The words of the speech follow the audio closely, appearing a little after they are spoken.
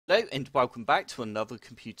Hello and welcome back to another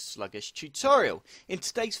Computer Sluggish tutorial. In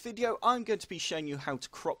today's video I'm going to be showing you how to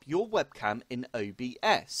crop your webcam in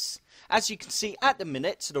OBS. As you can see at the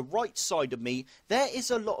minute to the right side of me there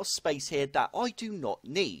is a lot of space here that I do not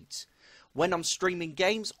need. When I'm streaming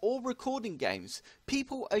games or recording games,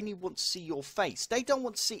 people only want to see your face. They don't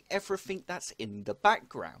want to see everything that's in the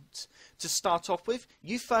background. To start off with,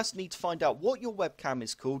 you first need to find out what your webcam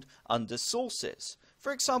is called under sources.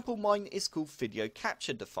 For example, mine is called Video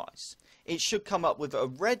Capture Device. It should come up with a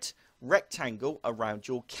red rectangle around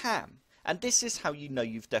your cam. And this is how you know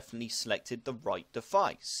you've definitely selected the right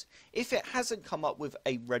device. If it hasn't come up with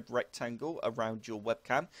a red rectangle around your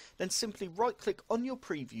webcam, then simply right click on your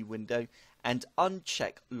preview window and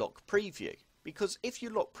uncheck lock preview. Because if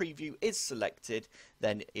your lock preview is selected,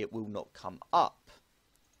 then it will not come up.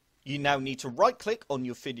 You now need to right click on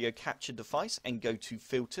your video capture device and go to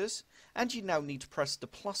filters, and you now need to press the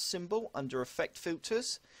plus symbol under effect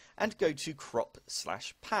filters and go to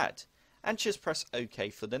crop/pad and just press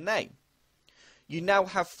OK for the name. You now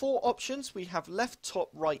have four options. We have left, top,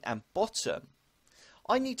 right and bottom.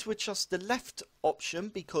 I need to adjust the left option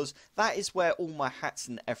because that is where all my hats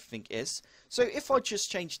and everything is. So if I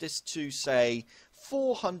just change this to say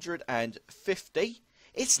 450,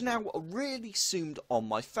 it's now really zoomed on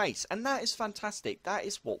my face, and that is fantastic. That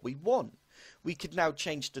is what we want. We could now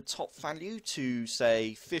change the top value to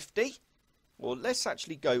say 50, or let's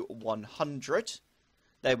actually go 100.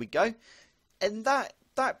 There we go. And that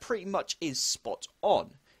pretty much is spot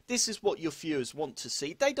on. This is what your viewers want to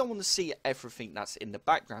see. They don't want to see everything that's in the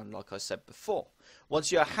background, like I said before.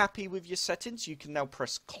 Once you're happy with your settings, you can now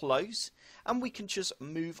press close, and we can just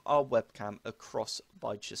move our webcam across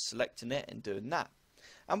by just selecting it and doing that.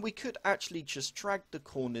 And we could actually just drag the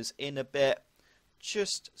corners in a bit,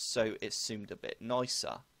 just so it's zoomed a bit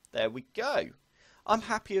nicer. There we go. I'm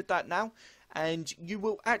happy with that now, and you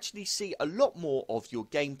will actually see a lot more of your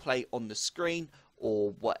gameplay on the screen,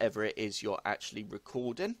 or whatever it is you're actually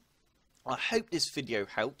recording. I hope this video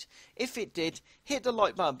helped. If it did, hit the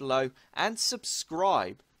like button below and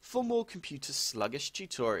subscribe for more computer sluggish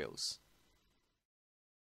tutorials.